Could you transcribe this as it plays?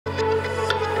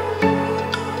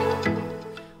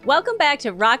Welcome back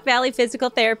to Rock Valley Physical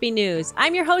Therapy News.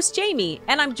 I'm your host, Jamie,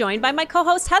 and I'm joined by my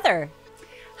co-host, Heather.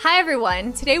 Hi,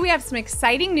 everyone. Today we have some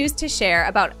exciting news to share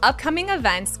about upcoming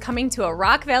events coming to a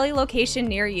Rock Valley location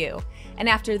near you. And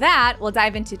after that, we'll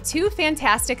dive into two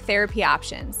fantastic therapy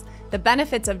options, the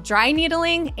benefits of dry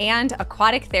needling and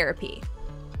aquatic therapy.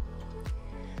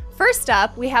 First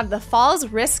up, we have the Falls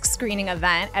Risk Screening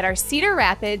event at our Cedar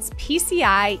Rapids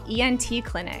PCI ENT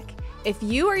clinic. If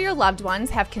you or your loved ones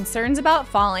have concerns about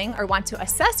falling or want to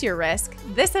assess your risk,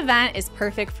 this event is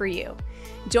perfect for you.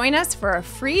 Join us for a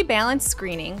free balance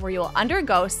screening where you will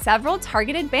undergo several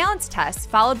targeted balance tests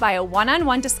followed by a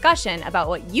one-on-one discussion about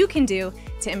what you can do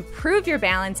to improve your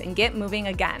balance and get moving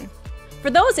again. For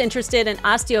those interested in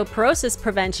osteoporosis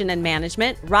prevention and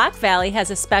management, Rock Valley has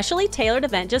a specially tailored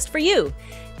event just for you.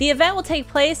 The event will take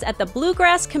place at the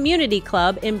Bluegrass Community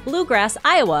Club in Bluegrass,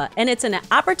 Iowa, and it's an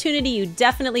opportunity you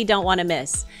definitely don't want to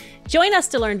miss. Join us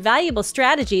to learn valuable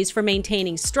strategies for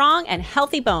maintaining strong and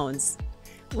healthy bones.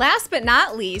 Last but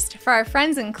not least, for our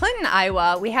friends in Clinton,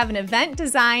 Iowa, we have an event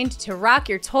designed to rock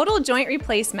your total joint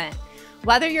replacement.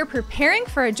 Whether you're preparing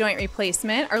for a joint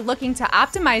replacement or looking to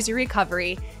optimize your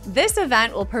recovery, this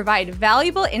event will provide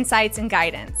valuable insights and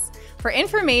guidance. For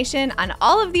information on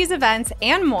all of these events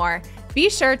and more, be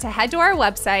sure to head to our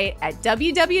website at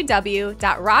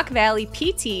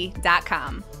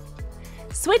www.rockvalleypt.com.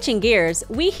 Switching gears,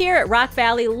 we here at Rock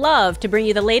Valley love to bring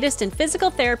you the latest in physical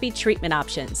therapy treatment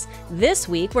options. This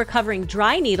week, we're covering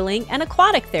dry needling and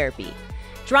aquatic therapy.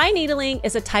 Dry needling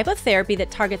is a type of therapy that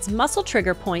targets muscle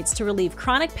trigger points to relieve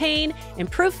chronic pain,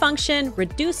 improve function,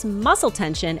 reduce muscle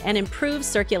tension, and improve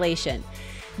circulation.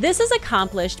 This is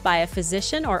accomplished by a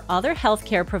physician or other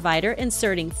healthcare provider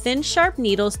inserting thin, sharp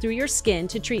needles through your skin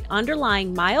to treat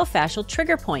underlying myofascial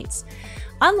trigger points.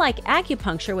 Unlike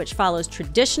acupuncture, which follows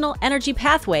traditional energy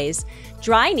pathways,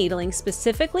 dry needling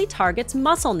specifically targets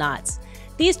muscle knots.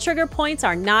 These trigger points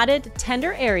are knotted,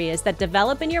 tender areas that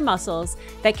develop in your muscles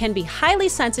that can be highly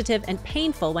sensitive and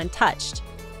painful when touched.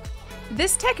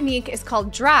 This technique is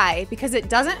called dry because it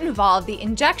doesn't involve the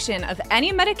injection of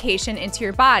any medication into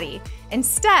your body.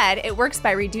 Instead, it works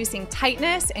by reducing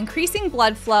tightness, increasing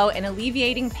blood flow, and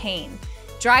alleviating pain.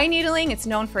 Dry needling is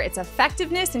known for its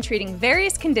effectiveness in treating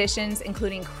various conditions,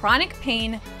 including chronic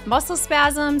pain, muscle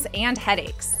spasms, and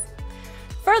headaches.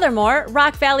 Furthermore,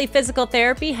 Rock Valley Physical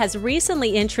Therapy has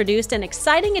recently introduced an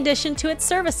exciting addition to its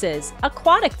services,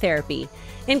 aquatic therapy.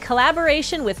 In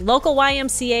collaboration with local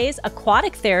YMCAs,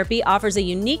 aquatic therapy offers a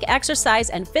unique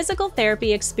exercise and physical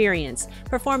therapy experience,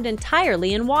 performed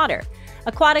entirely in water.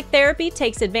 Aquatic therapy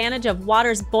takes advantage of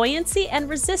water's buoyancy and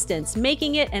resistance,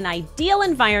 making it an ideal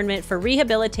environment for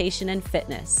rehabilitation and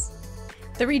fitness.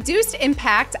 The reduced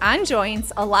impact on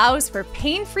joints allows for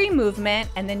pain-free movement,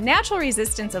 and the natural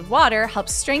resistance of water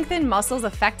helps strengthen muscles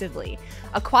effectively.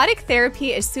 Aquatic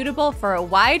therapy is suitable for a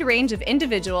wide range of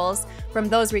individuals, from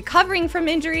those recovering from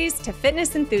injuries to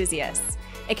fitness enthusiasts.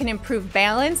 It can improve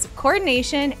balance,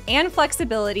 coordination, and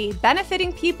flexibility,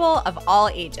 benefiting people of all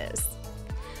ages.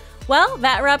 Well,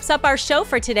 that wraps up our show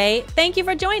for today. Thank you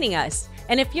for joining us.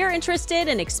 And if you're interested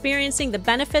in experiencing the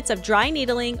benefits of dry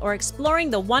needling or exploring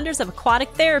the wonders of aquatic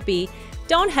therapy,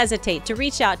 don't hesitate to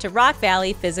reach out to Rock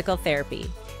Valley Physical Therapy.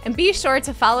 And be sure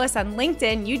to follow us on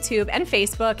LinkedIn, YouTube, and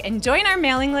Facebook, and join our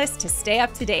mailing list to stay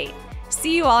up to date.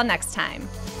 See you all next time.